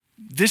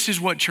this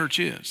is what church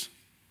is.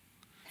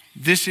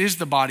 This is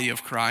the body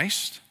of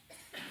Christ.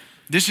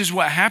 This is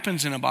what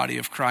happens in a body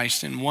of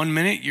Christ. In 1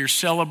 minute, you're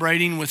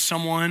celebrating with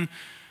someone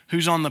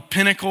who's on the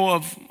pinnacle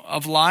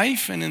of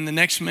life, and in the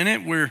next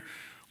minute, we're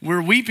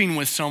weeping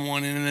with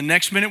someone, and in the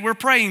next minute, we're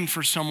praying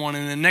for someone,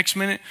 and in the next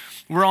minute,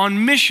 we're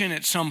on mission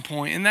at some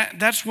point, and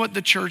that's what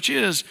the church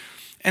is.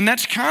 And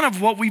that's kind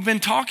of what we've been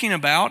talking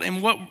about,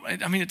 and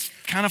it's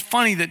kind of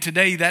funny that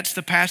today that's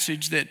the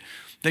passage that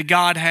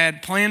God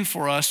had planned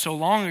for us so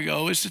long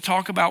ago, is to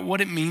talk about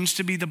what it means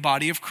to be the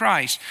body of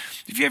Christ.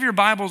 If you have your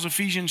Bibles,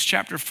 Ephesians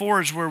chapter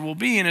 4 is where we'll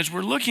be, and as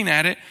we're looking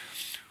at it,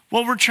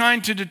 what we're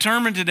trying to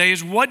determine today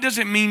is what does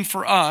it mean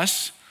for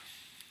us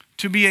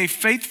to be a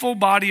faithful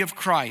body of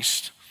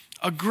Christ,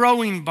 a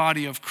growing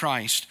body of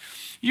Christ.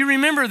 You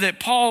remember that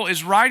Paul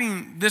is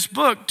writing this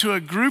book to a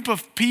group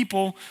of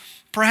people,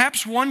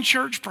 perhaps one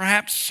church,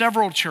 perhaps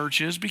several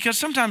churches, because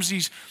sometimes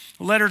these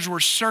letters were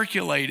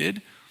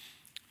circulated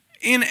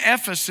in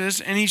Ephesus,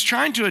 and he's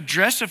trying to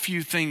address a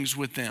few things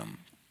with them.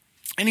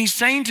 And he's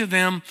saying to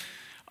them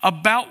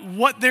about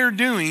what they're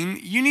doing,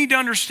 you need to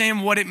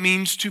understand what it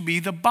means to be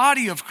the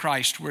body of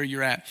Christ where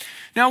you're at.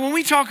 Now, when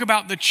we talk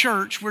about the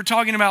church, we're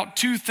talking about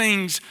two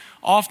things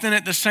often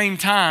at the same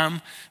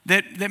time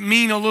that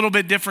mean a little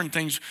bit different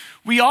things.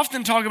 We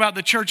often talk about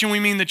the church and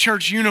we mean the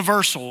church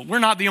universal. We're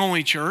not the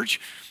only church.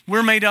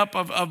 We're made up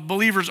of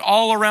believers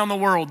all around the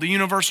world, the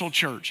universal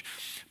church.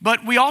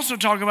 But we also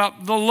talk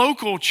about the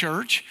local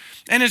church.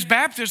 And as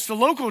Baptists, the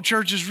local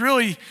church is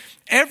really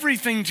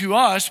everything to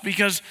us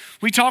because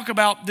we talk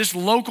about this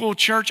local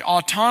church,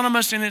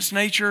 autonomous in its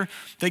nature,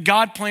 that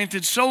God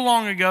planted so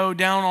long ago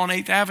down on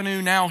 8th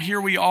Avenue. Now here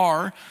we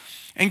are.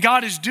 And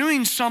God is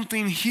doing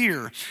something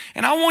here.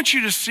 And I want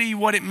you to see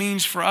what it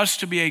means for us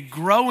to be a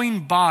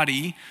growing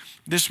body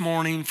this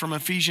morning from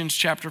Ephesians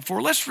chapter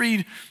 4. Let's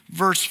read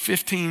verse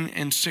 15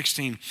 and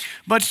 16.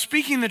 But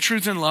speaking the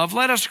truth in love,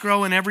 let us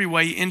grow in every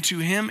way into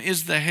him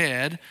is the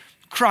head,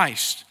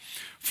 Christ.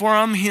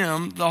 From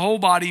him, the whole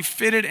body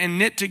fitted and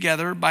knit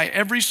together by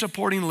every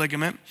supporting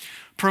ligament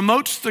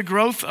promotes the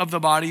growth of the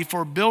body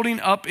for building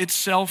up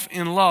itself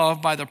in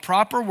love by the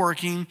proper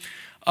working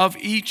of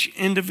each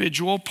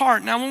individual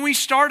part. Now, when we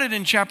started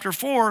in chapter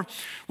 4,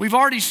 we've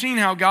already seen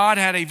how God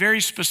had a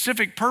very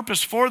specific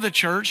purpose for the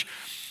church,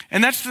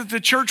 and that's that the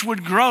church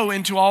would grow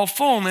into all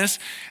fullness.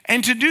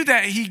 And to do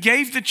that, he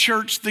gave the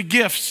church the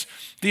gifts,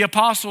 the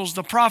apostles,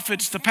 the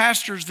prophets, the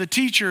pastors, the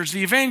teachers,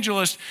 the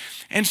evangelists,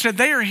 and said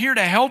they are here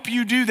to help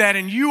you do that,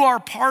 and you are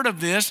part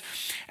of this.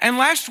 And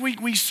last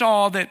week we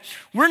saw that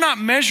we're not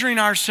measuring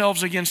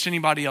ourselves against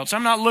anybody else.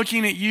 I'm not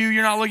looking at you,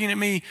 you're not looking at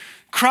me.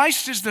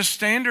 Christ is the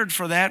standard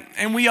for that,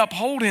 and we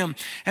uphold him.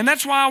 And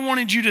that's why I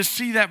wanted you to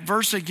see that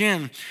verse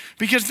again,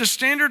 because the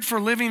standard for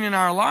living in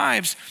our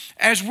lives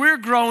as we're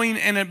growing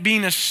and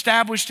being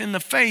established in the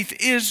faith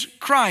is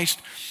Christ.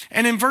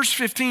 And in verse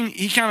 15,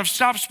 he kind of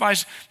stops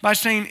by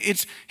saying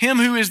it's him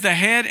who is the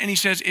head, and he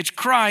says it's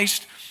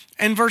Christ.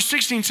 And verse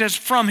 16 says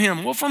from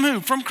him. Well, from who?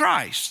 From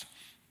Christ.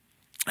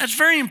 That's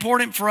very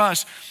important for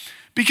us,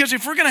 because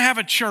if we're going to have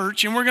a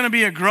church and we're going to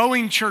be a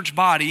growing church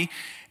body,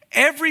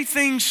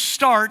 everything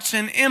starts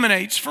and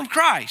emanates from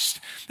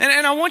Christ.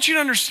 And I want you to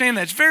understand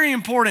that. It's very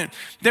important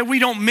that we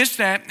don't miss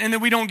that and that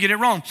we don't get it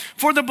wrong.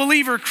 For the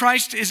believer,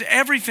 Christ is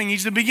everything.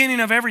 He's the beginning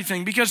of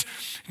everything, because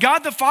God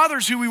the Father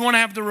is who we want to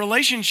have the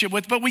relationship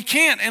with, but we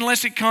can't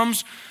unless it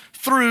comes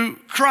through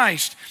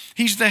Christ.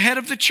 He's the head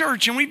of the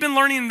church, and we've been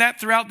learning that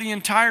throughout the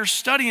entire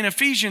study in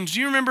Ephesians. Do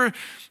you remember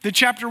that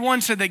chapter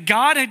 1 said that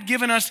God had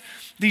given us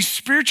these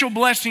spiritual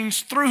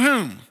blessings through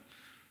whom?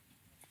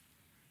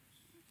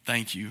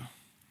 Thank you.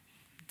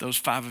 Those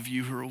 5 of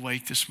you who are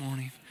awake this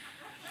morning.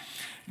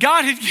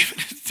 God had given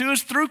it to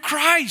us through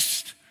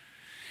Christ.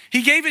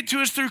 He gave it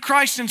to us through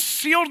Christ and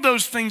sealed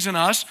those things in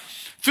us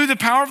through the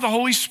power of the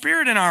Holy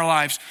Spirit in our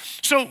lives.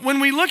 So when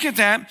we look at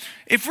that,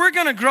 if we're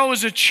going to grow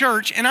as a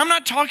church, and I'm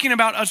not talking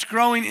about us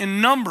growing in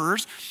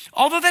numbers,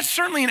 although that's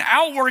certainly an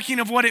outworking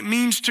of what it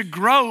means to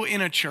grow in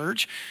a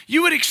church,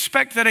 you would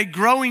expect that a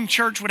growing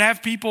church would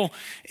have people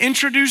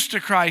introduced to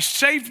Christ,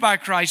 saved by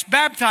Christ,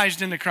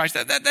 baptized into Christ.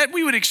 That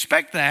we would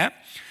expect that.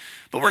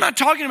 But we're not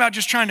talking about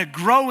just trying to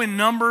grow in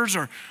numbers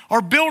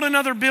or build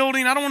another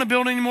building. I don't want to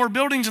build any more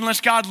buildings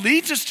unless God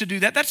leads us to do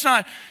that. That's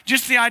not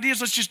just the idea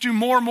is let's just do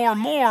more.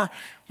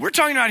 We're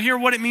talking about here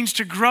what it means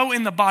to grow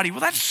in the body.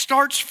 Well, that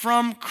starts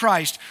from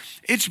Christ.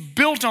 It's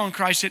built on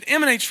Christ. It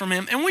emanates from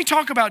him. And when we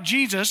talk about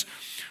Jesus,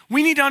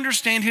 we need to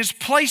understand his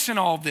place in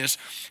all of this.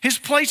 His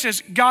place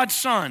as God's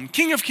Son,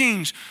 King of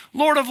Kings,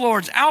 Lord of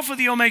Lords, Alpha,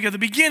 the Omega, the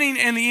beginning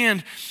and the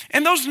end.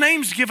 And those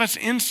names give us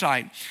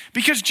insight,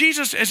 because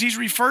Jesus, as he's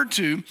referred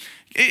to,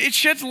 it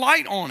sheds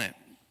light on it.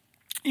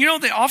 You know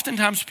that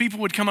oftentimes people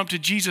would come up to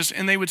Jesus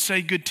and they would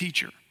say, good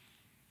teacher.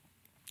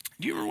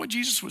 Do you remember what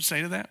Jesus would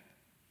say to that?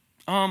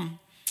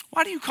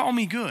 Why do you call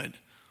me good?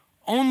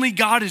 Only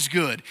God is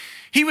good.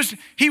 He was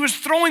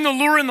throwing the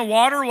lure in the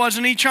water,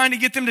 wasn't he? Trying to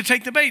get them to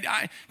take the bait.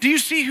 Do you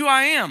see who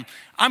I am?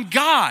 I'm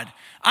God.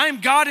 I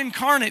am God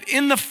incarnate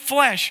in the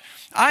flesh.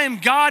 I am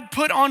God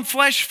put on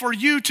flesh for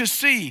you to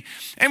see.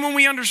 And when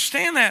we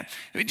understand that,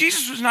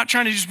 Jesus was not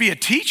trying to just be a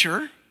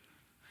teacher.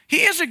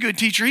 He is a good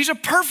teacher. He's a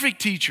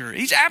perfect teacher.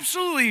 He's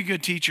absolutely a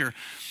good teacher.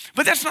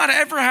 But that's not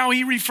ever how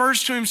he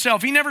refers to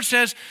himself. He never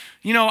says,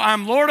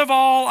 I'm Lord of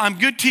all, I'm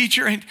good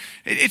teacher. And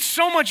it's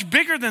so much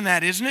bigger than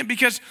that, isn't it?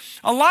 Because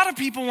a lot of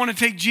people want to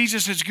take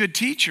Jesus as good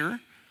teacher,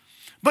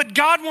 but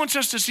God wants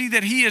us to see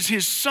that he is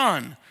his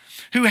son,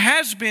 who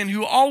has been,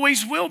 who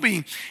always will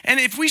be. And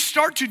if we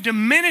start to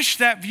diminish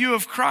that view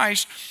of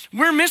Christ,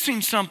 we're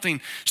missing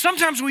something.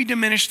 Sometimes we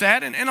diminish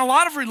that, and a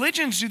lot of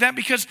religions do that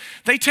because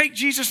they take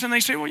Jesus and they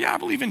say, well, yeah, I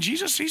believe in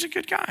Jesus. He's a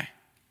good guy,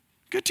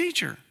 good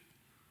teacher,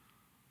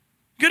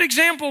 good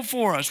example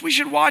for us. We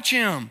should watch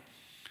him.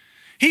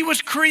 He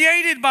was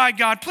created by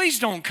God. Please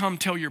don't come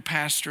tell your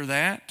pastor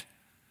that.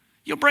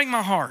 You'll break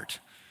my heart.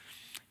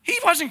 He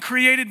wasn't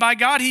created by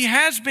God. He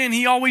has been.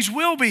 He always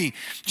will be.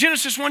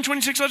 Genesis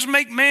 1:26, let's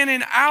make man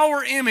in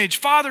our image.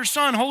 Father,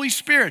 Son, Holy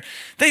Spirit.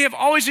 They have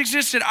always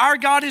existed. Our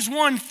God is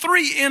one,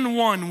 3 in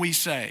 1, we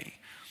say.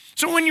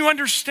 So when you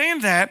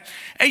understand that,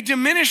 a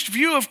diminished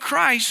view of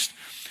Christ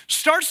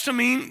starts to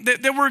mean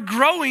that we're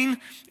growing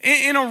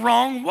in a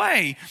wrong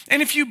way.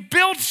 And if you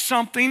build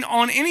something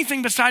on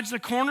anything besides the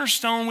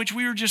cornerstone, which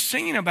we were just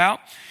singing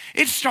about,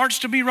 it starts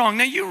to be wrong.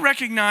 Now you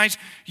recognize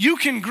you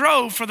can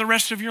grow for the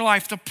rest of your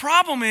life. The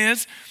problem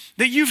is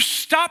that you've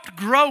stopped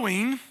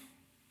growing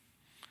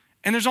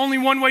and there's only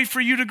one way for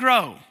you to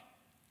grow.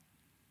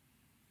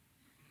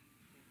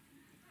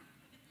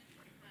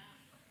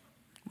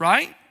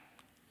 Right?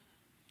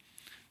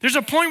 There's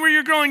a point where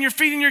you're growing, you're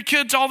feeding your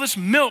kids all this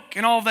milk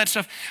and all of that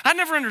stuff. I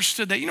never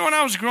understood that. When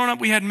I was growing up,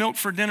 we had milk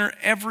for dinner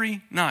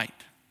every night.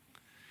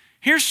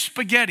 Here's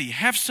spaghetti,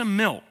 have some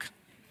milk.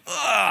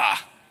 Ugh.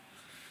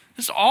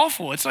 It's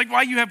awful. It's like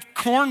why you have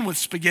corn with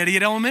spaghetti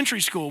at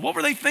elementary school. What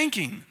were they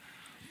thinking?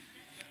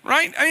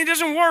 Right? It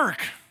doesn't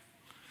work.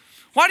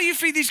 Why do you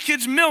feed these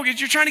kids milk?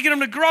 You're trying to get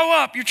them to grow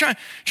up. You're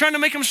trying to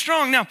make them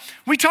strong. Now,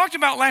 we talked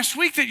about last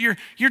week that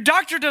your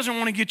doctor doesn't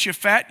want to get you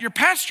fat. Your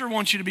pastor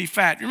wants you to be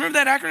fat. Remember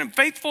that acronym?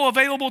 Faithful,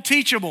 available,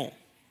 teachable.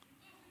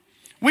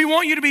 We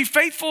want you to be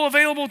faithful,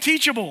 available,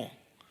 teachable.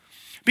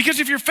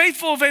 Because if you're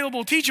faithful,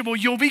 available, teachable,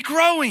 you'll be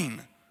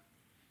growing.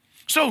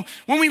 So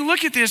when we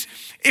look at this,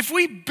 if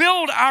we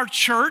build our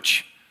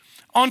church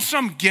on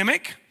some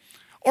gimmick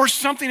or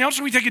something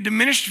else, we take a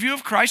diminished view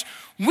of Christ,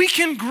 we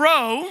can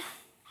grow,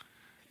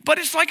 but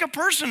it's like a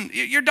person.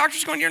 Your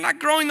doctor's going, you're not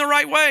growing the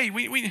right way.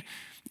 We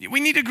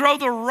need to grow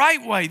the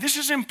right way. This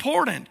is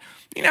important.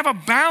 You need to have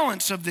a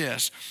balance of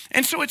this.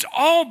 And so it's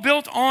all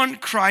built on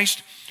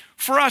Christ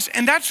for us.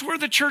 And that's where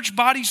the church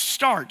body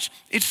starts.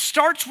 It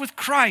starts with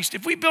Christ.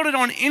 If we build it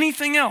on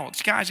anything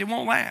else, guys, it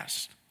won't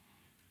last.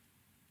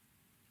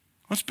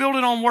 Let's build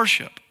it on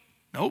worship.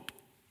 Nope.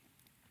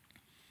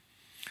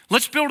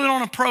 Let's build it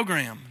on a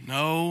program.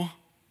 No.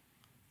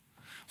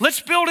 Let's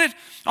build it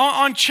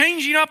on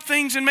changing up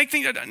things and make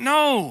things.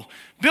 No.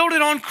 Build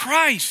it on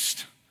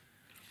Christ.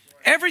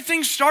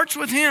 Everything starts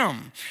with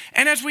him.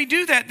 And as we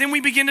do that, then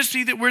we begin to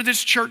see that we're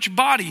this church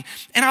body.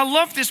 And I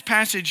love this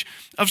passage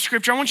of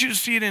scripture. I want you to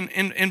see it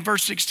in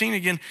verse 16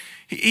 again.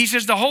 He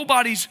says the whole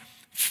body's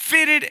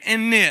fitted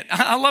and knit.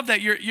 I love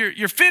that.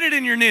 You're fitted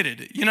and you're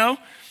knitted,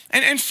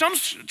 And some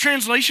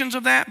translations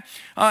of that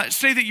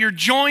say that you're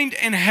joined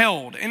and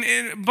held.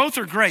 And both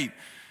are great.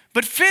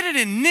 But fitted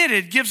and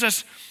knitted gives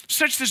us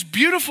such this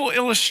beautiful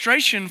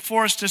illustration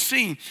for us to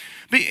see.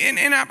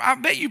 And I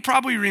bet you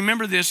probably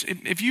remember this.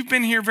 If you've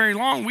been here very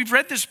long, we've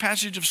read this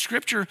passage of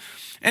scripture.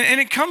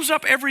 And it comes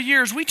up every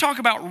year as we talk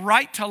about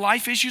right to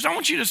life issues. I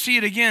want you to see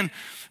it again.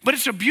 But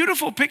it's a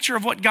beautiful picture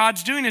of what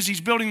God's doing as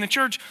he's building the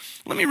church.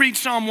 Let me read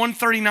Psalm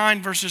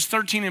 139 verses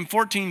 13 and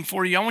 14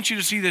 for you. I want you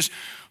to see this.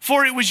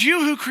 For it was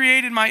you who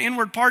created my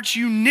inward parts.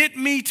 You knit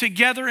me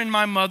together in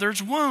my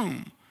mother's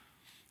womb.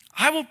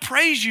 I will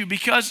praise you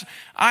because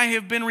I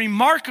have been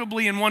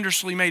remarkably and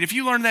wondrously made. If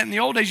you learned that in the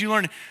old days, you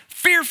learned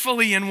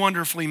fearfully and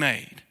wonderfully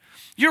made.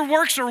 Your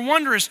works are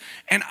wondrous,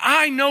 and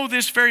I know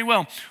this very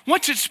well.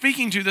 What's it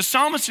speaking to? The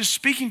psalmist is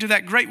speaking to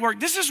that great work.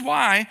 This is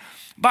why,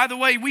 by the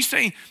way, we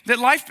say that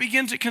life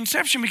begins at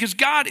conception because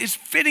God is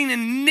fitting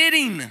and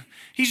knitting.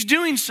 He's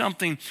doing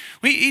something.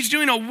 He's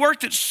doing a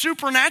work that's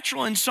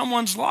supernatural in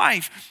someone's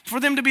life for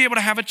them to be able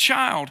to have a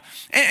child.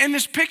 And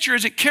this picture,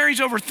 as it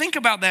carries over, think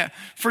about that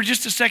for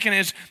just a second.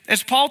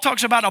 As Paul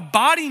talks about a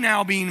body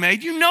now being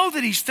made, you know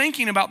that he's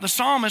thinking about the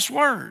psalmist's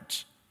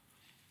words.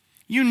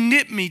 You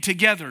knit me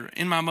together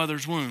in my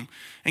mother's womb.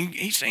 And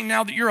he's saying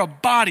now that you're a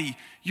body,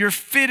 you're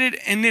fitted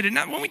and knitted.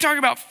 Now, when we talk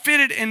about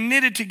fitted and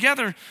knitted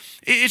together,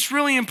 it's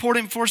really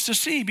important for us to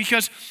see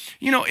because,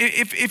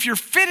 if you're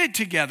fitted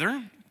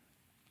together,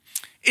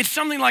 it's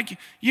something like,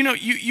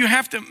 you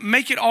have to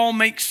make it all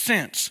make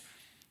sense.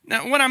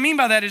 Now, what I mean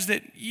by that is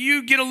that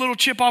you get a little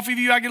chip off of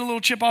you, I get a little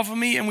chip off of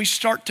me, and we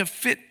start to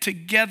fit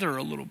together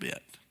a little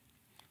bit.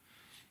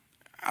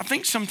 I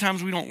think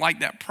sometimes we don't like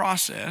that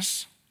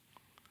process.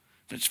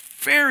 But it's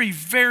very,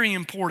 very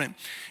important.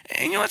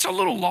 And it's a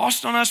little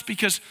lost on us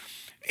because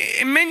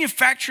And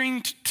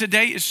manufacturing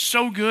today is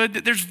so good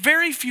that there's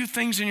very few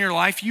things in your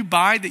life you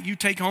buy that you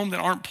take home that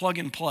aren't plug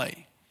and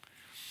play.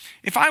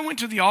 If I went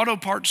to the auto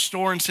parts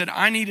store and said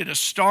I needed a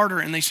starter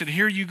and they said,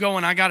 here you go,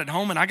 and I got it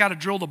home and I got to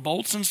drill the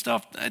bolts and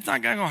stuff, it's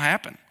not going to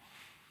happen.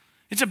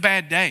 It's a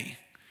bad day.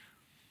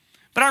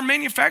 But our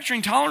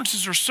manufacturing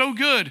tolerances are so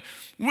good,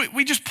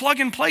 we just plug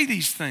and play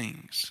these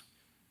things.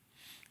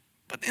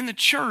 But in the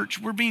church,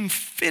 we're being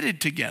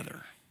fitted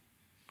together.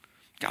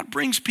 God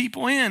brings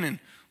people in and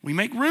we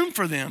make room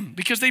for them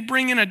because they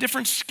bring in a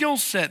different skill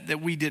set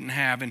that we didn't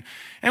have.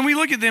 And we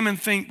look at them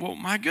and think, well,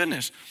 my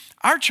goodness,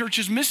 our church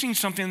is missing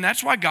something. And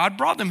that's why God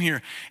brought them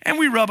here. And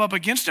we rub up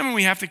against them and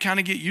we have to kind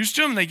of get used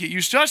to them. They get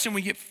used to us and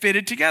we get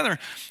fitted together.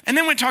 And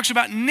then when it talks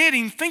about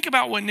knitting, think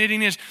about what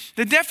knitting is.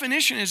 The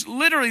definition is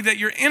literally that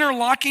you're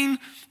interlocking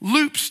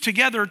loops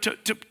together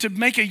to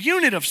make a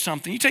unit of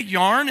something. You take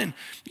yarn, and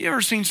you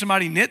ever seen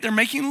somebody knit? They're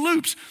making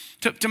loops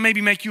to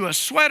maybe make you a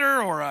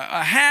sweater or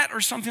a hat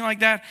or something like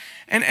that.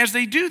 And as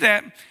they do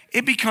that,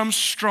 it becomes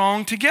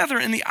strong together.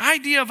 And the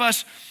idea of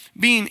us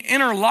being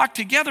interlocked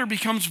together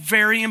becomes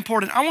very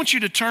important. I want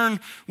you to turn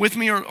with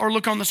me or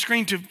look on the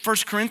screen to 1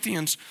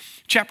 Corinthians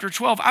chapter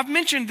 12. I've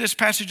mentioned this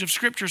passage of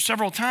scripture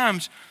several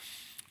times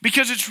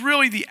because it's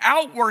really the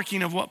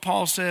outworking of what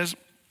Paul says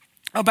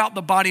about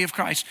the body of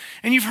Christ.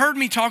 And you've heard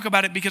me talk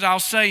about it because I'll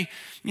say,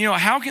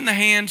 how can the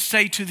hand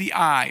say to the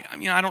eye,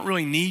 I don't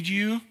really need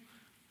you.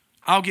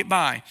 I'll get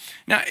by.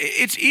 Now,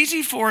 it's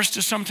easy for us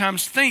to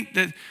sometimes think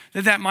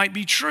that might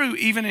be true,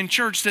 even in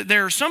church, that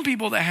there are some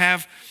people that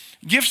have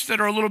gifts that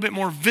are a little bit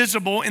more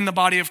visible in the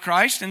body of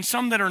Christ and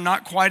some that are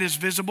not quite as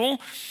visible.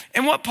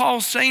 And what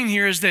Paul's saying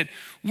here is that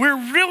we're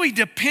really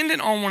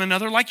dependent on one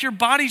another, like your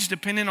body's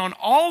dependent on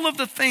all of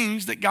the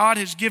things that God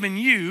has given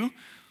you,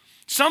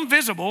 some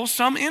visible,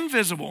 some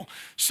invisible,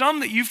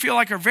 some that you feel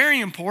like are very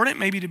important,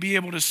 maybe to be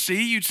able to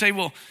see. You'd say,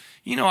 well,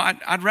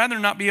 I'd rather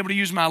not be able to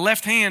use my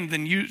left hand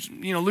than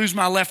lose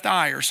my left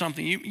eye or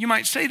something. You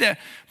might say that,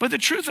 but the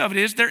truth of it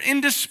is they're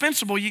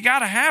indispensable. You got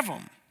to have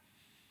them.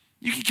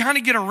 You can kind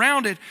of get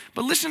around it,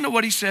 but listen to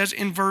what he says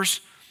in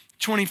verse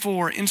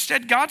 24.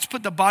 Instead, God's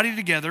put the body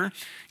together,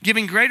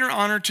 giving greater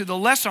honor to the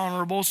less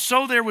honorable,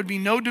 so there would be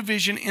no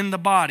division in the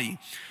body,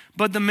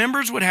 but the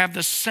members would have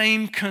the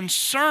same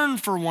concern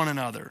for one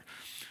another.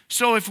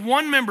 So if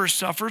one member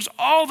suffers,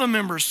 all the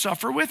members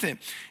suffer with it.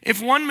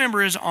 If one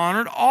member is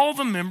honored, all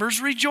the members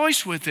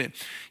rejoice with it.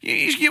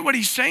 You get what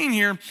he's saying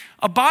here?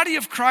 A body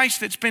of Christ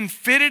that's been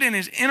fitted and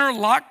is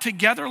interlocked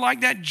together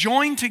like that,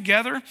 joined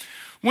together.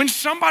 When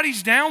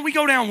somebody's down, we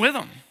go down with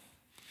them.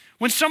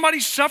 When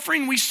somebody's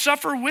suffering, we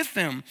suffer with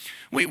them.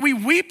 We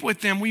weep with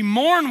them. We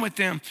mourn with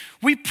them.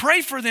 We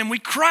pray for them. We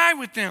cry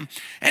with them.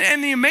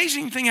 And the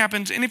amazing thing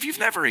happens, and if you've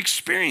never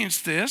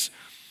experienced this,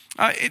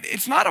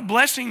 it's not a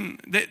blessing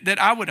that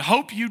I would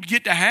hope you'd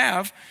get to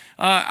have.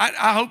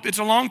 I hope it's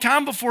a long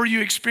time before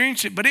you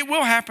experience it, but it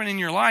will happen in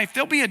your life.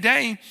 There'll be a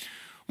day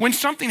when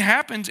something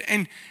happens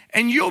and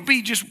you'll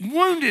be just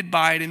wounded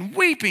by it and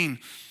weeping.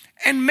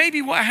 And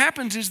maybe what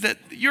happens is that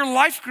your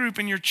life group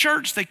and your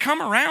church, they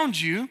come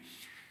around you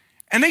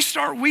and they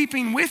start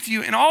weeping with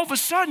you, and all of a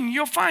sudden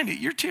you'll find it,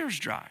 your tears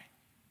dry.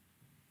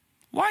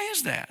 Why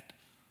is that?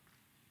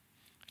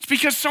 It's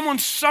because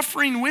someone's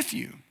suffering with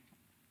you.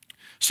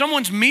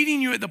 Someone's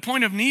meeting you at the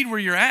point of need where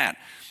you're at,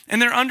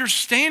 and they're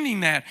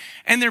understanding that,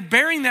 and they're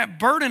bearing that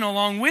burden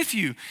along with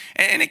you.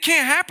 And it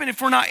can't happen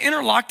if we're not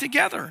interlocked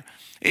together.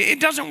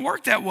 It doesn't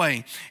work that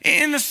way.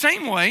 In the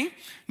same way,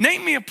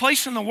 name me a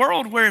place in the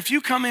world where if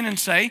you come in and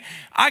say,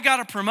 I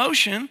got a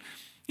promotion,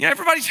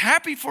 everybody's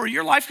happy for you.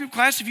 Your life group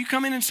class, if you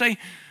come in and say,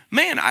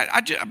 man,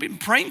 I've been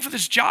praying for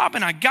this job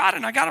and I got it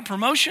and I got a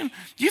promotion.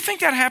 Do you think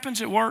that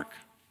happens at work?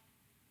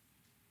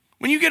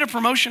 When you get a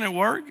promotion at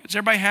work, is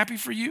everybody happy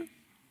for you?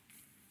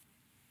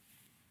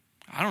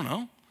 I don't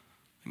know.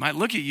 They might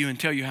look at you and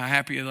tell you how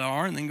happy they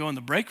are and then go in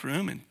the break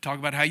room and talk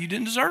about how you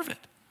didn't deserve it,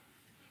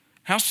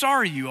 how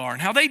sorry you are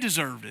and how they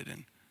deserved it.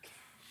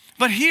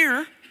 But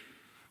here,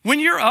 when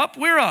you're up,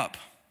 we're up.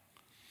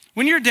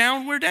 When you're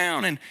down, we're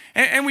down.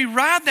 And we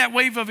ride that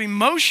wave of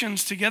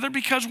emotions together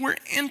because we're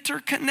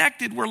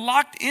interconnected. We're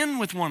locked in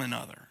with one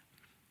another.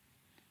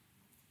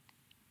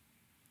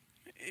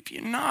 If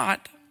you're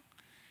not,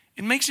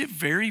 it makes it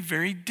very,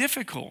 very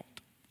difficult.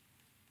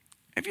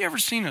 Have you ever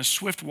seen a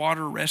swift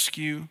water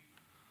rescue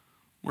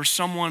where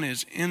someone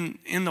is in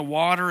the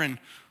water and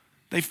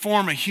they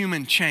form a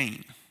human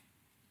chain,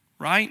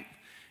 right?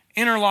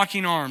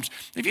 Interlocking arms.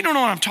 If you don't know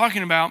what I'm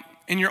talking about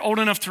and you're old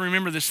enough to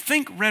remember this,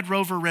 think Red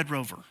Rover, Red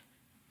Rover.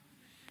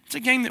 It's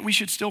a game that we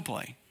should still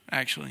play,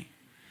 actually,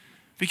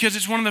 because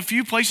it's one of the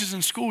few places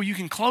in school you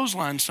can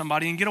clothesline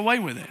somebody and get away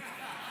with it.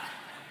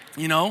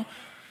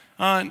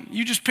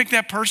 You just pick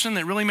that person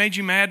that really made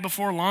you mad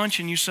before lunch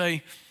and you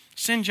say,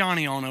 send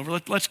Johnny on over.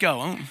 Let's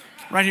go.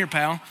 Right here,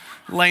 pal.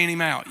 Laying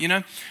him out,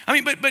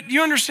 But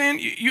you understand,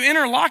 you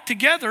interlock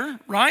together,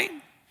 right?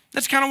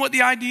 That's kind of what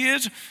the idea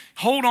is.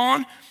 Hold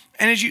on.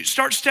 And as you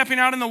start stepping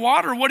out in the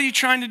water, what are you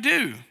trying to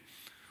do?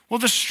 Well,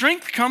 the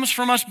strength comes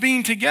from us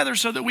being together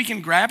so that we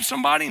can grab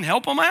somebody and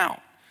help them out.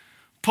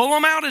 Pull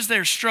them out as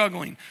they're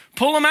struggling.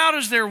 Pull them out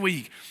as they're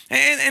weak.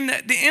 And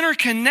the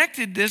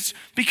interconnectedness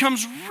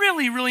becomes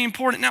really, really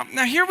important.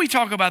 Now here we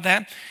talk about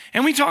that,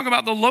 and we talk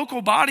about the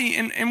local body,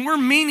 and we're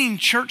meaning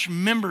church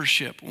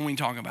membership when we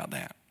talk about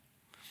that.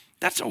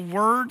 That's a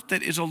word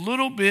that is a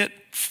little bit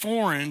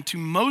foreign to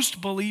most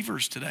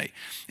believers today.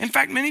 In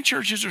fact, many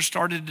churches are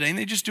started today, and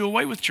they just do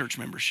away with church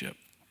membership.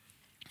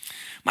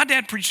 My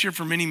dad preached here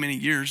for many, many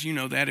years. You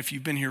know that if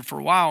you've been here for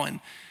a while.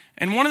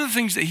 And one of the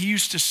things that he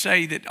used to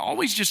say that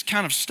always just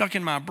kind of stuck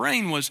in my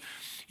brain was,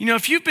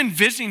 if you've been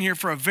visiting here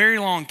for a very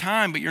long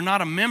time, but you're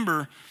not a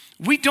member,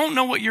 we don't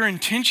know what your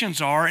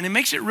intentions are, and it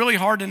makes it really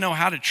hard to know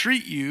how to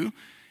treat you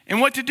and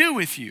what to do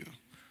with you.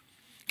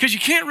 Because you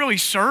can't really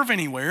serve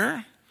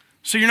anywhere,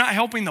 so you're not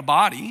helping the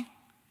body.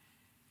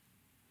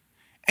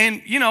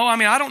 And,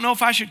 I don't know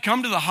if I should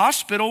come to the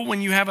hospital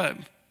when you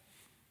have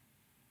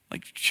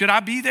should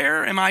I be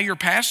there? Am I your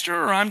pastor,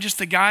 or I'm just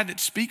the guy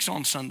that speaks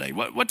on Sunday?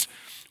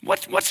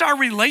 What's our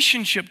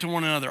relationship to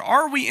one another?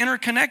 Are we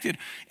interconnected,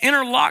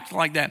 interlocked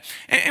like that?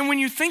 And when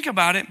you think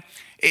about it,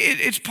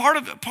 it's part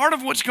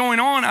of what's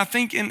going on, I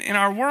think, in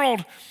our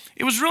world.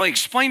 It was really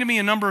explained to me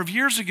a number of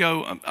years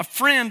ago. A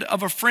friend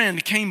of a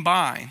friend came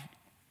by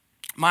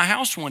my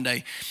house one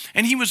day,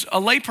 and he was a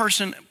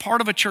layperson,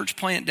 part of a church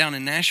plant down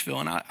in Nashville.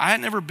 And I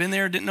had never been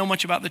there, didn't know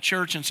much about the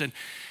church, and said,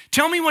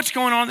 "Tell me what's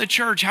going on at the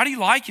church. How do you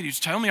like it?" He was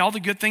telling me all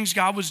the good things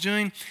God was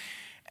doing.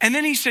 And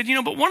then he said,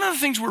 but one of the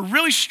things we're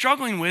really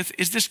struggling with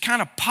is this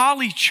kind of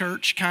poly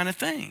church kind of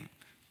thing.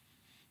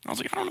 I was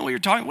like, I don't know what you're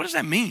talking about. What does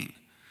that mean?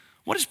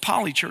 What is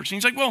poly church? And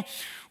he's like, well,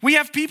 we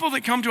have people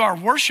that come to our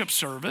worship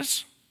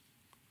service,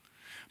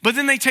 but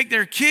then they take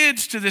their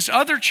kids to this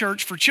other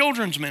church for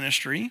children's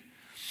ministry.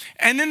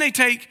 And then they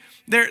take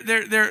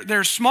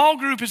their small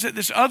group is at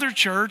this other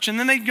church, and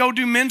then they go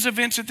do men's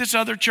events at this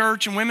other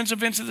church and women's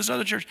events at this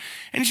other church.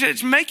 And he said,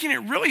 it's making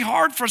it really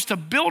hard for us to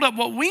build up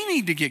what we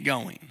need to get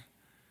going.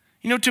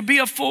 To be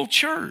a full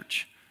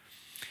church.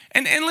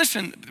 And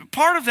listen,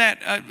 part of that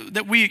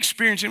that we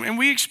experience, and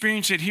we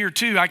experience it here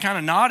too, I kind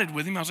of nodded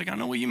with him. I was like, I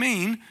know what you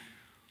mean.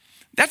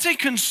 That's a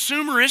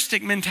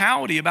consumeristic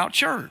mentality about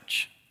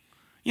church.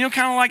 Kind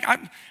of like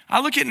I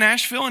look at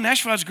Nashville, and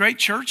Nashville has great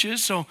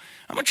churches, so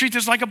I'm going to treat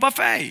this like a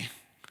buffet.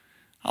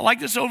 I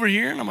like this over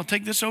here, and I'm going to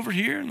take this over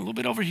here and a little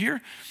bit over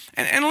here.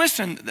 And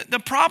listen, the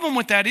problem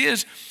with that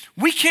is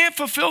we can't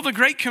fulfill the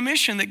Great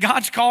Commission that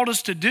God's called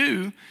us to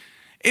do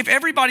if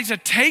everybody's a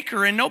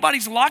taker and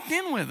nobody's locked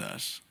in with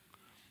us.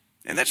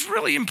 And that's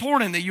really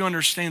important that you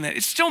understand that.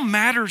 It still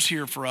matters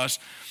here for us.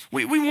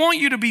 We want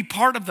you to be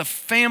part of the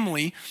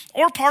family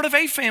or part of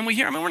a family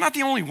here. We're not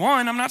the only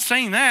one. I'm not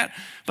saying that.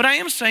 But I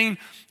am saying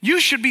you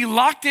should be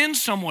locked in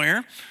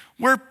somewhere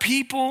where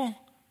people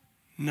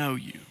know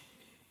you.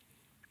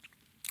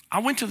 I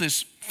went to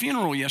this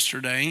funeral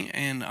yesterday,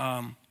 and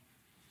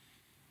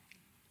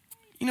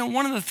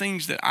one of the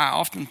things that I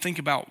often think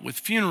about with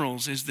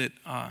funerals is that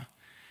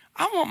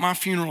I want my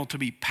funeral to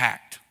be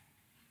packed.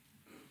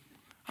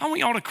 I want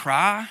y'all to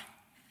cry.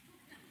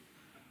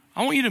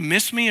 I want you to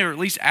miss me, or at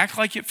least act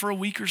like it for a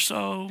week or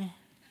so.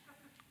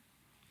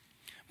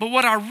 But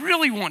what I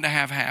really want to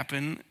have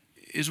happen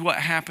is what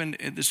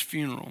happened at this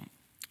funeral.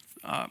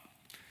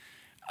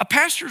 A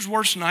pastor's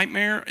worst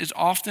nightmare is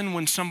often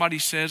when somebody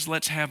says,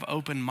 let's have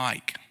open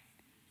mic.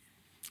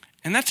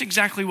 And that's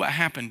exactly what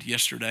happened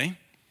yesterday.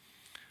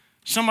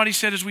 Somebody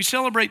said, as we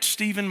celebrate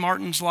Stephen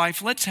Martin's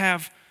life, let's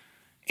have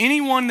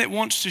anyone that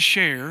wants to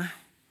share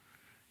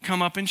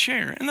come up and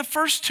share. And the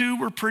first two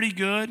were pretty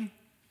good.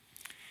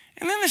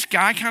 And then this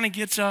guy kind of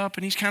gets up,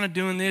 and he's kind of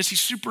doing this. He's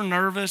super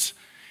nervous.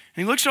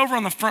 And he looks over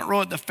on the front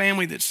row at the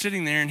family that's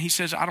sitting there, and he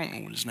says, I don't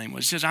know what his name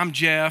was. He says, I'm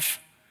Jeff.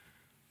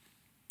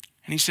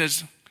 And he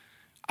says,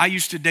 I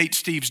used to date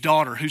Steve's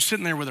daughter, who's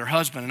sitting there with her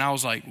husband. And I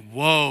was like,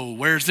 whoa,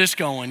 where's this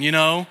going,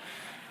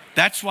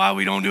 That's why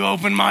we don't do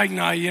open mic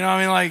night,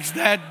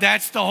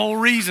 that's the whole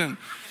reason.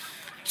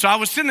 So I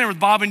was sitting there with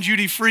Bob and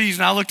Judy Freeze,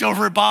 and I looked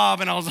over at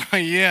Bob, and I was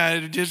like, yeah,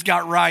 it just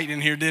got right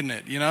in here, didn't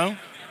it, And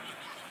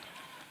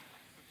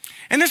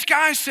this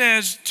guy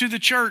says to the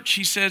church,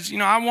 he says,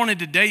 I wanted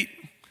to date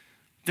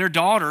their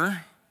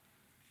daughter,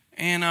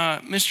 and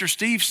Mr.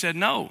 Steve said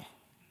no.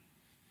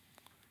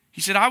 He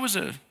said, I was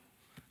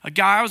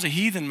a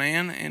heathen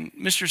man, and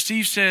Mr.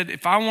 Steve said,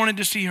 if I wanted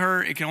to see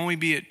her, it can only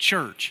be at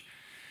church.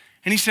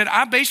 And he said,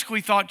 I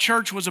basically thought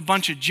church was a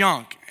bunch of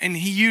junk. And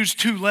he used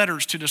 2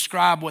 letters to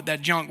describe what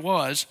that junk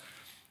was.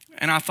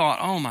 And I thought,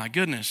 oh my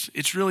goodness,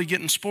 it's really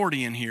getting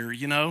sporty in here,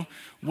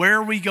 Where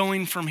are we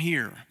going from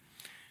here? And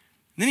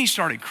then he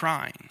started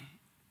crying.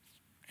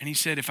 And he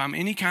said, if I'm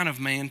any kind of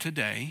man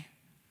today,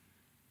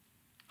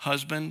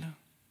 husband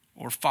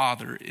or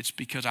father, it's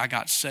because I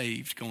got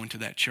saved going to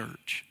that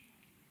church.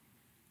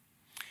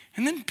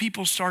 And then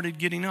people started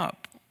getting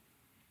up,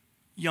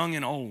 young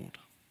and old.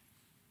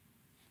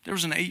 There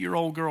was an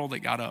 8-year-old girl that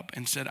got up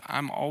and said,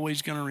 I'm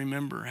always going to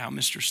remember how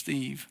Mr.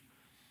 Steve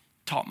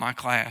taught my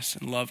class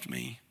and loved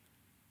me.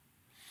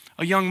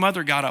 A young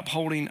mother got up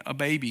holding a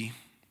baby.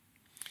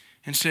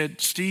 and said,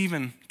 Steve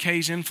and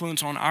Kay's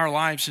influence on our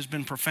lives has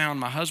been profound.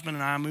 My husband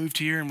and I moved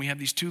here, and we have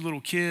these 2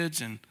 little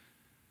kids, and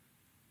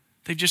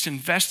they've just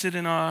invested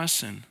in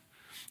us. And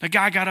the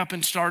guy got up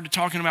and started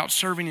talking about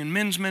serving in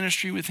men's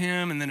ministry with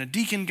him, and then a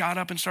deacon got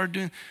up and started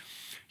doing.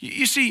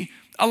 You see,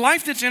 a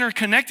life that's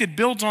interconnected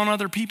builds on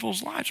other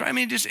people's lives, right? I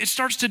mean, it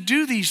starts to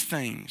do these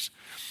things.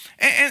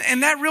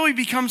 And that really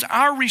becomes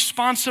our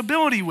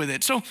responsibility with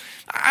it. So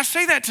I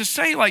say that to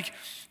say, like,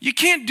 you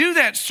can't do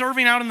that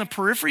serving out in the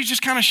periphery,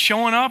 just kind of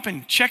showing up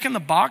and checking the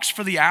box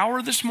for the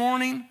hour this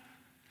morning.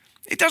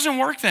 It doesn't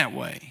work that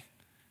way.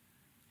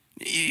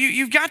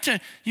 You've got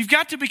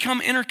to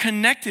become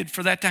interconnected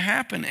for that to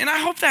happen. And I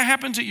hope that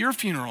happens at your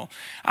funeral.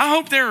 I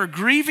hope there are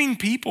grieving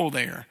people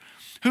there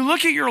who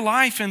look at your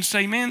life and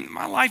say, man,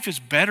 my life is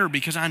better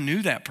because I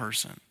knew that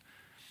person.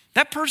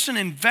 That person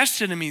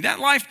invested in me. That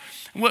life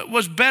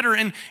was better.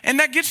 And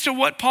that gets to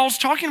what Paul's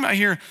talking about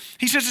here.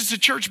 He says it's a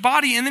church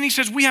body, and then he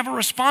says we have a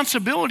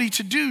responsibility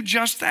to do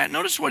just that.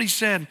 Notice what he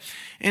said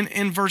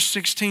in verse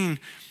 16.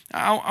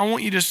 I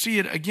want you to see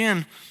it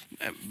again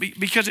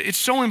because it's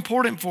so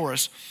important for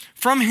us.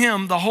 From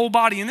him, the whole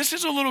body. And this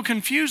is a little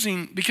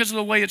confusing because of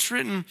the way it's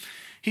written.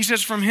 He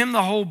says from him,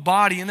 the whole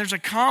body. And there's a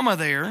comma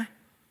there.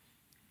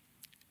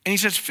 And he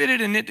says,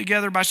 fitted and knit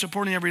together by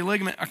supporting every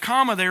ligament. A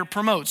comma there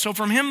promotes. So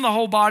from him, the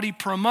whole body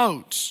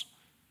promotes.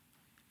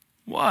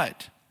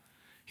 What?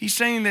 He's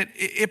saying that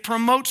it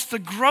promotes the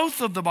growth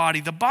of the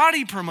body. The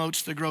body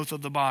promotes the growth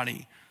of the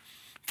body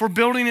for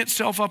building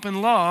itself up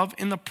in love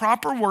in the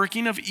proper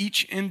working of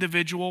each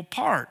individual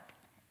part.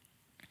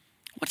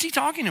 What's he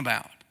talking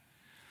about?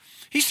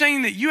 He's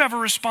saying that you have a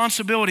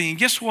responsibility, and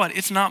guess what?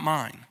 It's not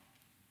mine.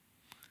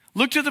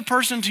 Look to the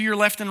person to your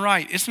left and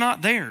right. It's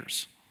not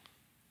theirs.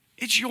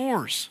 It's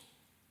yours.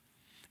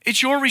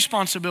 It's your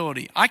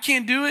responsibility. I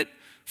can't do it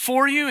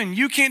for you, and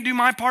you can't do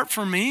my part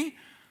for me.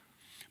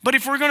 But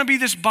if we're going to be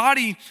this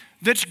body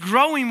that's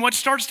growing, what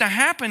starts to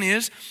happen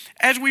is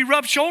as we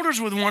rub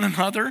shoulders with one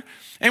another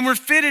and we're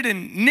fitted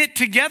and knit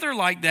together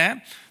like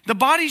that, the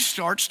body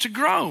starts to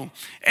grow.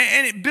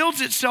 And it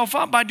builds itself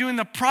up by doing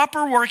the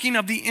proper working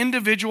of the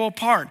individual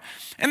part.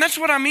 And that's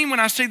what I mean when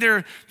I say there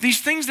are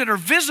these things that are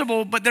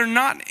visible, but they're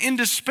not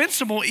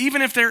indispensable,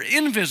 even if they're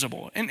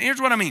invisible. And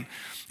here's what I mean.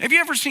 Have you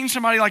ever seen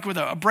somebody like with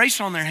a brace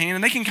on their hand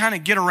and they can kind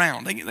of get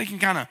around? They can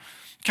kind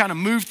of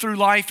move through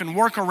life and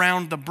work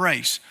around the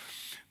brace.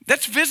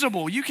 That's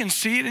visible. You can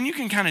see it and you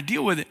can kind of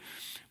deal with it.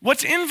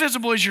 What's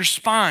invisible is your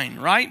spine,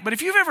 right? But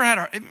if you've ever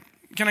had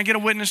can I get a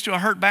witness to a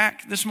hurt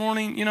back this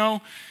morning? You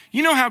know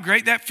how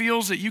great that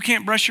feels that you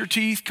can't brush your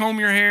teeth, comb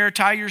your hair,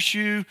 tie your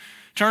shoe,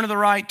 turn to the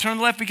right, turn to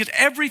the left because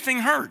everything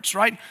hurts,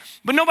 right?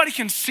 But nobody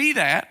can see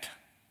that.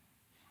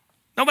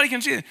 Nobody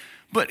can see it.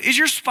 But is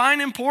your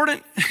spine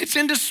important? It's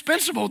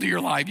indispensable to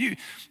your life.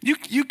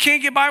 You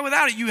can't get by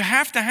without it. You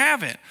have to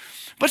have it.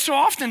 But so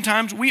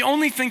oftentimes we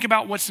only think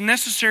about what's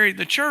necessary at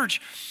the church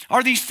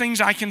are these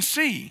things I can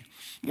see.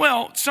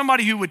 Well,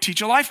 somebody who would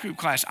teach a life group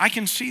class, I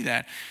can see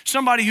that.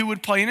 Somebody who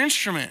would play an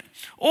instrument.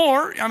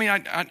 Or,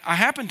 I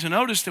happened to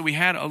notice that we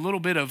had a little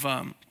bit of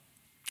kind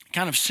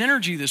of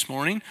synergy this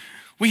morning.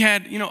 We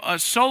had, a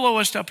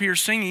soloist up here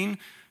singing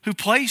who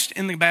placed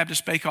in the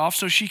Baptist Bake-Off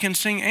so she can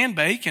sing and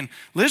bake. And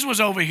Liz was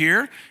over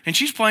here, and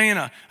she's playing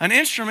an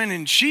instrument,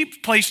 and she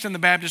placed in the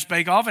Baptist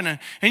Bake-Off. And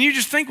you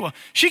just think, well,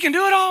 she can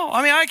do it all.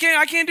 I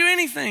can't do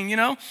anything,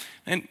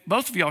 And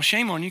both of y'all,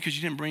 shame on you because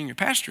you didn't bring your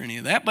pastor any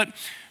of that. But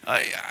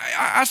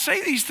I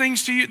say these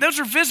things to you. Those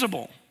are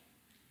visible.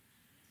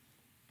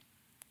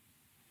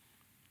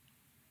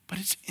 But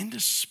it's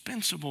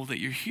indispensable that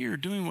you're here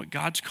doing what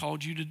God's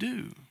called you to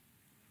do.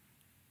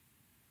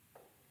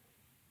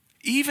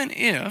 Even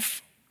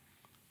if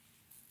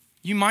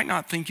you might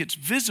not think it's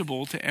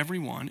visible to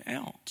everyone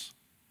else.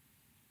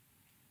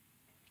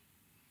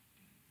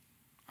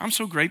 I'm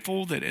so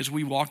grateful that as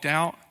we walked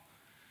out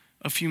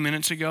a few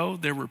minutes ago,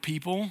 there were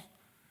people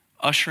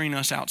ushering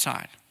us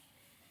outside.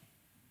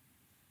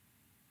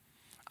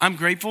 I'm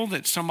grateful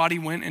that somebody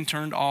went and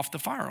turned off the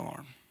fire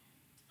alarm.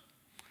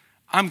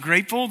 I'm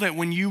grateful that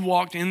when you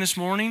walked in this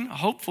morning,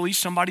 hopefully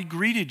somebody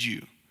greeted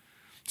you.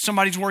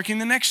 Somebody's working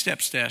the Next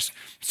Steps desk.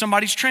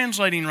 Somebody's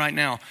translating right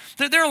now.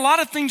 There are a lot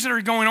of things that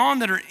are going on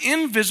that are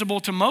invisible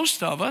to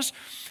most of us,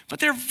 but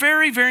they're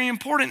very, very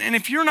important. And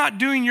if you're not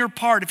doing your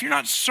part, if you're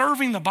not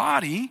serving the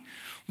body,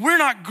 we're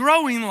not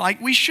growing like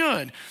we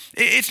should.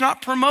 It's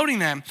not promoting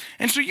them.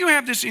 And so you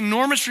have this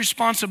enormous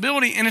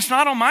responsibility, and it's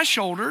not on my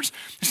shoulders.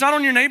 It's not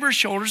on your neighbor's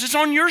shoulders. It's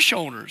on your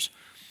shoulders.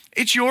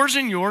 It's yours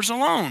and yours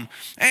alone.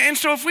 And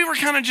so if we were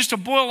kind of just to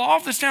boil all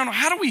this down,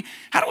 how do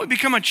we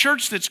become a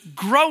church that's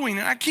growing?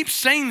 And I keep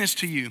saying this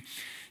to you.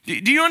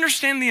 Do you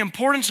understand the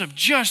importance of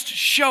just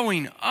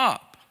showing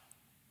up?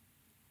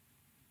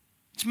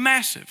 It's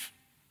massive.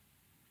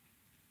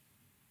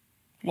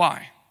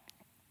 Why?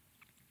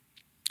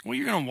 Well,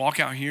 you're going to walk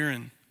out here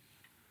and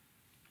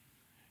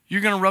you're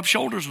going to rub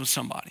shoulders with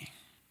somebody.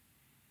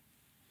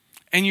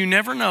 And you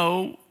never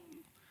know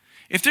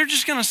if they're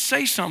just going to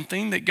say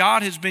something that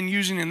God has been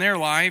using in their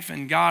life,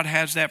 and God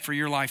has that for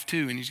your life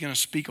too, and he's going to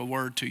speak a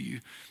word to you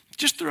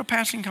just through a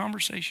passing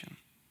conversation.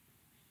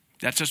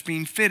 That's us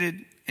being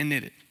fitted and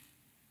knitted.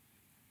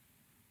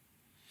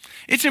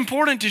 It's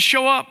important to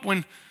show up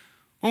when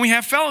we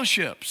have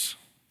fellowships.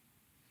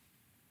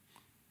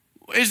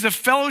 Is the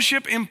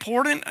fellowship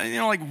important?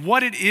 Like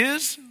what it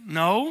is?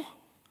 No.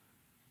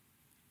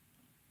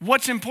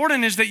 What's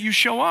important is that you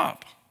show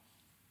up.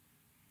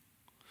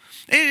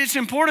 It's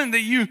important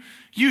that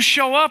you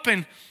show up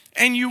and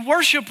you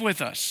worship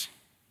with us.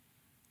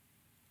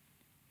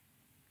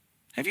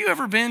 Have you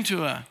ever been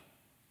to a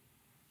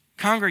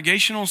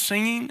congregational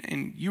singing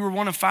and you were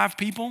one of 5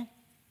 people?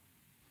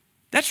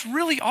 That's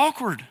really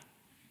awkward.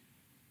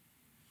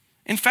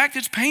 In fact,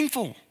 it's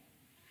painful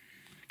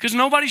because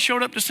nobody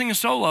showed up to sing a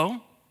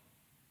solo.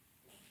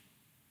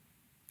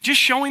 Just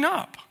showing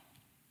up.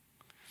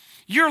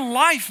 Your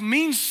life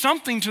means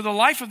something to the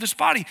life of this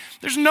body.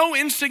 There's no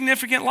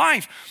insignificant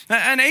life.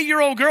 An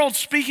 8-year-old girl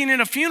speaking at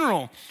a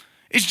funeral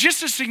is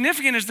just as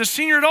significant as the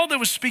senior adult that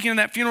was speaking at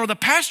that funeral, the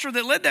pastor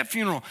that led that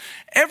funeral.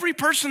 Every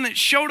person that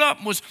showed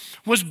up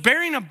was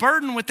bearing a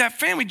burden with that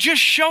family.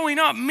 Just showing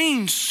up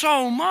means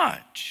so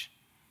much.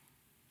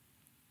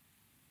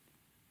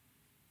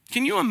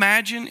 Can you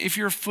imagine if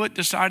your foot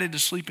decided to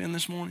sleep in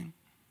this morning?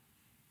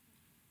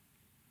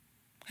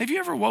 Have you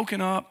ever woken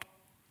up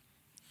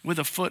with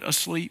a foot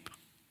asleep?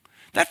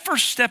 That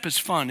first step is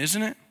fun,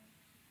 isn't it?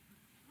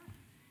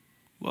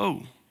 Whoa.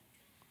 You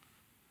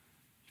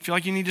feel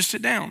like you need to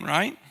sit down,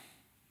 right?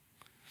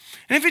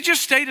 And if it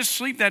just stayed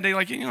asleep that day,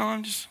 like,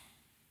 I'm just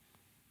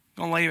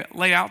going to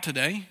lay out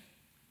today.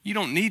 You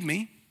don't need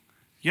me.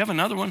 You have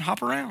another one,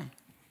 hop around.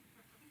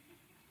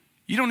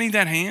 You don't need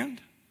that hand.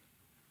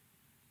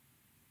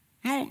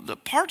 No, the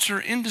parts are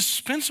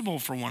indispensable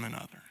for one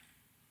another.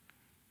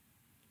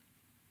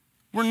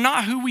 We're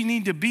not who we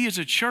need to be as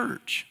a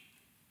church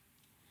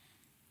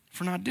if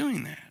we're not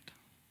doing that.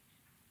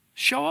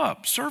 Show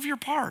up, serve your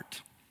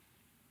part.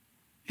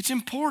 It's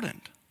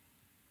important.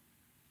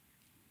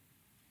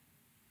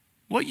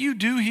 What you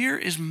do here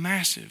is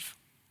massive.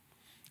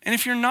 And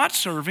if you're not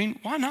serving,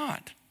 why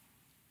not?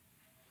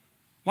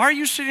 Why are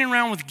you sitting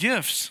around with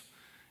gifts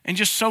and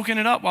just soaking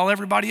it up while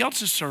everybody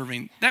else is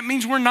serving? That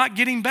means we're not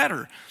getting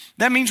better.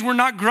 That means we're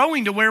not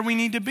growing to where we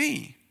need to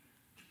be.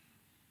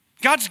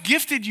 God's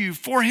gifted you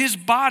for his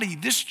body,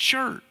 this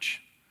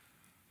church.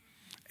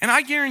 And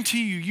I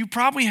guarantee you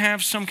probably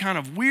have some kind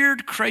of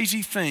weird,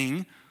 crazy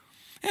thing.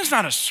 And it's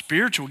not a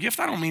spiritual gift.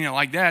 I don't mean it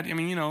like that. I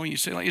mean, you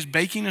say, like, is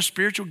baking a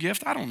spiritual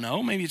gift? I don't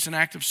know. Maybe it's an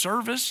act of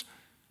service.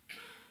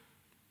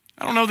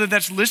 I don't know that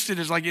that's listed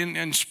as like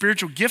in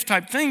spiritual gift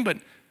type thing, but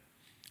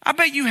I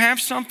bet you have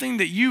something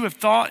that you have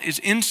thought is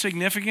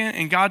insignificant,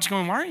 and God's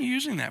going, why aren't you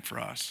using that for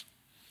us?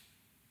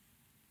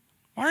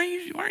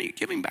 Why aren't you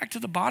giving back to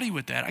the body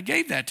with that? I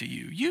gave that to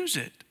you. Use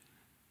it.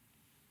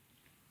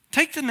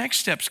 Take the Next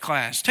Steps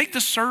class. Take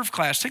the Serve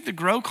class. Take the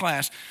Grow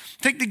class.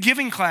 Take the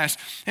Giving class.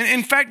 And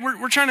in fact,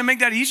 we're trying to make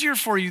that easier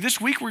for you.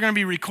 This week, we're going to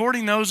be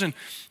recording those and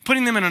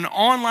putting them in an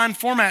online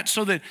format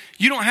so that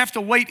you don't have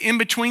to wait in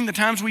between the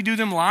times we do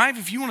them live.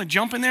 If you want to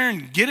jump in there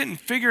and get it and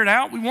figure it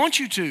out, we want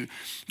you to,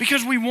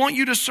 because we want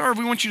you to serve.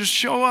 We want you to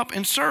show up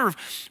and serve.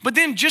 But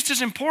then just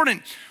as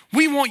important,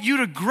 we want you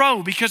to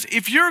grow, because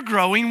if you're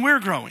growing, we're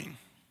growing.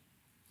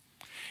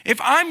 If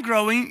I'm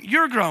growing,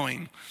 you're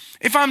growing.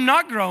 If I'm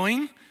not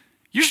growing,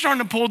 you're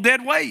starting to pull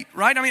dead weight,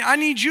 right? I mean, I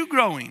need you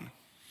growing,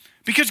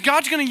 because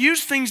God's going to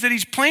use things that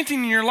he's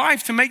planting in your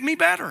life to make me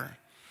better.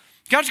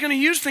 God's going to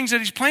use things that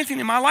he's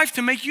planting in my life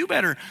to make you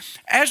better.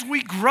 As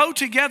we grow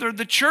together,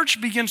 the church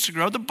begins to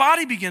grow, the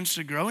body begins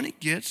to grow, and it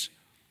gets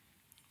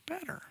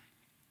better.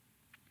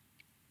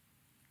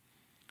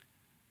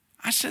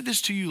 I said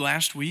this to you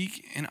last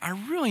week, and I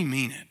really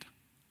mean it.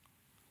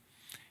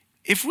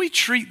 If we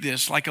treat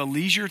this like a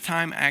leisure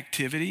time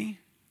activity,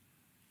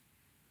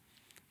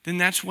 then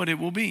that's what it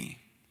will be.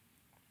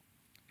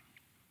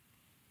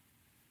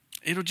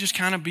 It'll just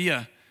kind of be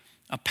a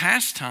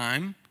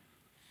pastime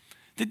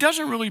that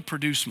doesn't really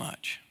produce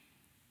much.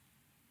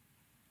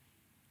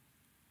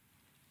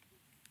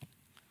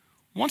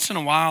 Once in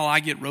a while,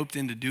 I get roped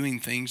into doing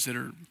things that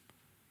are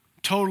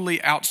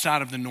totally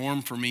outside of the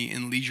norm for me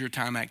in leisure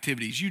time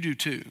activities. You do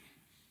too.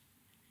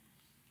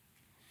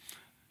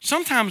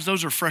 Sometimes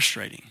those are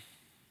frustrating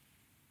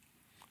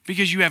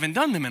because you haven't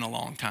done them in a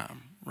long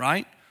time,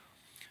 right?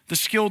 The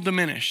skill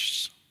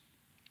diminishes.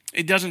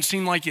 It doesn't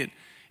seem like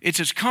it's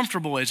as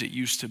comfortable as it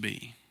used to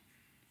be.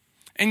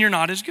 And you're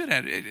not as good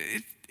at it.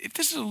 If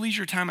this is a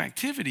leisure time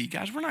activity,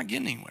 guys, we're not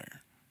getting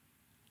anywhere.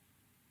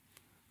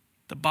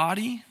 The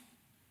body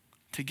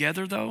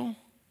together, though,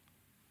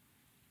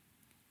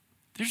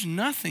 there's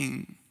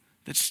nothing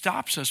that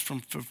stops us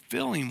from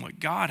fulfilling what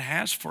God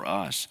has for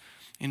us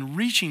in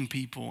reaching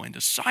people and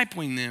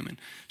discipling them and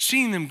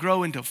seeing them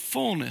grow into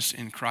fullness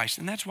in Christ.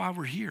 And that's why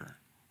we're here.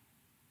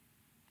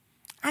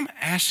 I'm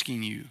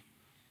asking you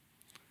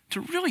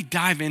to really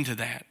dive into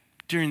that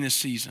during this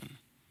season.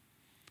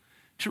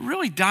 To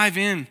really dive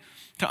in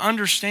to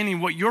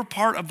understanding what your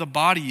part of the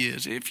body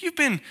is. If you've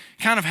been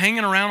kind of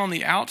hanging around on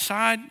the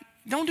outside,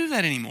 don't do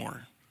that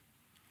anymore.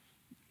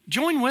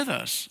 Join with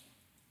us.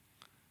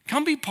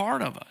 Come be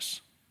part of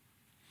us.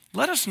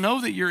 Let us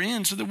know that you're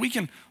in so that we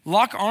can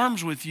lock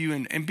arms with you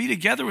and be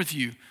together with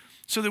you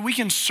so that we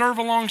can serve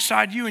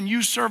alongside you and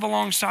you serve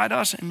alongside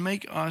us and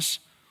make us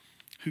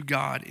who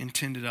God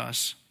intended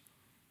us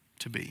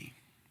to be.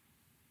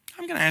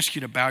 I'm going to ask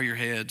you to bow your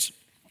heads.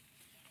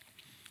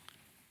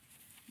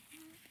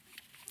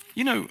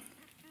 You know,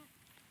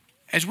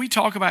 as we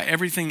talk about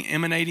everything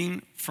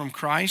emanating from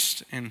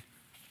Christ and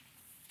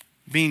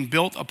being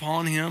built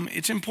upon him,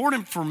 it's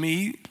important for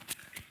me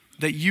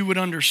that you would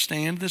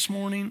understand this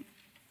morning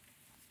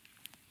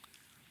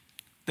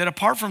that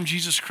apart from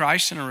Jesus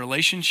Christ and a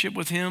relationship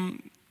with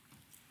him,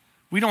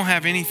 we don't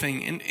have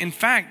anything. In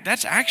fact,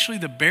 that's actually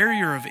the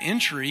barrier of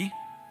entry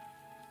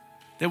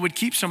that would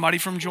keep somebody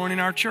from joining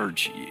our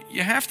church.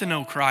 You have to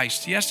know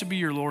Christ. He has to be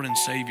your Lord and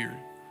Savior.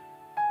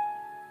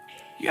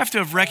 You have to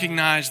have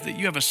recognized that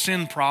you have a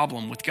sin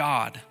problem with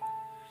God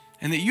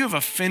and that you have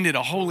offended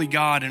a holy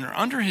God and are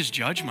under his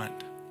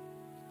judgment,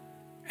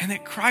 and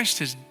that Christ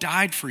has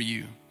died for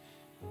you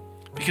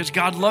because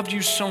God loved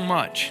you so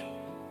much.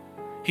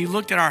 He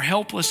looked at our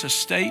helpless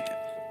estate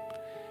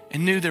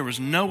and knew there was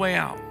no way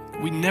out.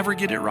 We'd never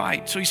get it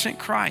right. So he sent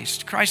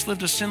Christ. Christ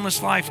lived a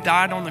sinless life,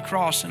 died on the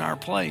cross in our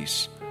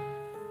place.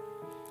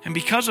 And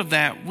because of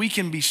that, we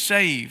can be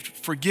saved,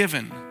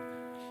 forgiven,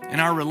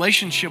 and our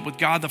relationship with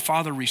God the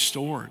Father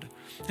restored.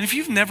 And if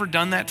you've never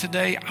done that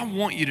today, I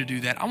want you to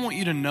do that. I want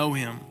you to know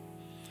him.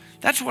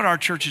 That's what our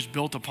church is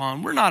built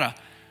upon. We're not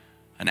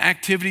an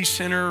activity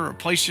center or a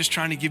place just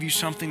trying to give you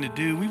something to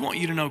do. We want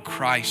you to know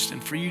Christ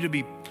and for you to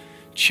be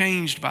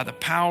changed by the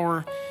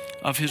power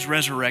of his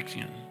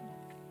resurrection.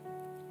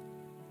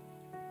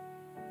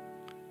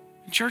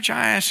 Church,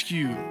 I ask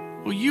you,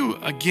 will you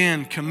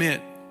again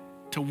commit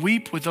to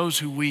weep with those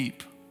who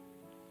weep,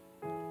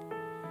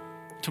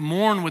 to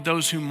mourn with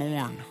those who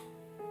mourn,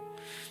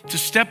 to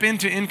step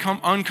into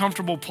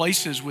uncomfortable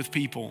places with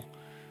people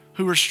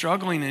who are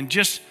struggling and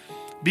just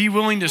be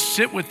willing to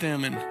sit with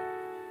them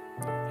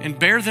and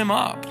bear them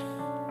up,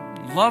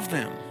 love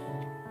them,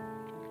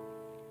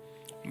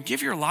 and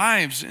give your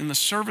lives in the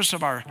service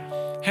of our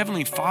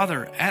Heavenly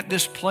Father at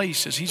this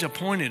place as he's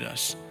appointed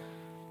us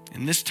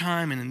in this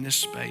time and in this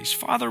space.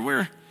 Father,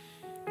 we're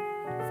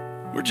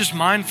just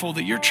mindful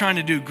that you're trying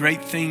to do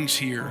great things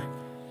here.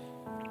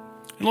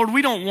 And Lord,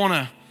 we don't want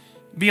to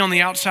be on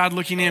the outside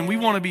looking in. We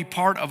want to be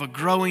part of a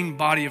growing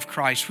body of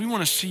Christ. We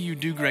want to see you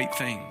do great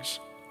things.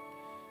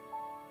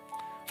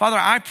 Father,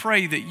 I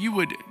pray that you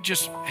would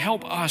just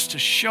help us to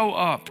show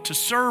up, to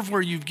serve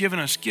where you've given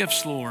us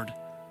gifts, Lord,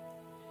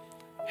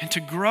 and to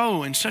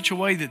grow in such a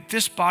way that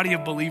this body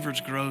of believers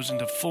grows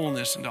into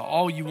fullness, into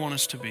all you want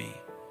us to be.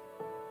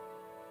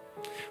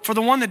 For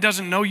the one that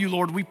doesn't know you,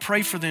 Lord, we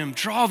pray for them.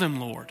 Draw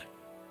them, Lord.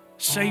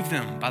 Save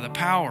them by the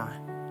power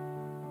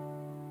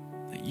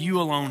that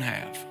you alone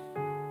have.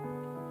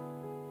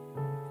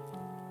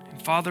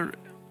 And Father,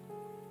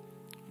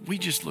 we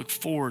just look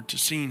forward to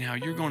seeing how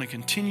you're going to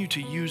continue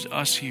to use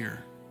us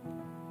here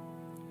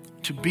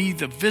to be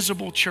the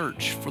visible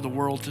church for the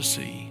world to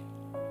see.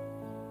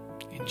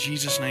 In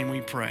Jesus' name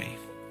we pray.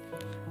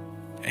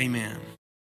 Amen.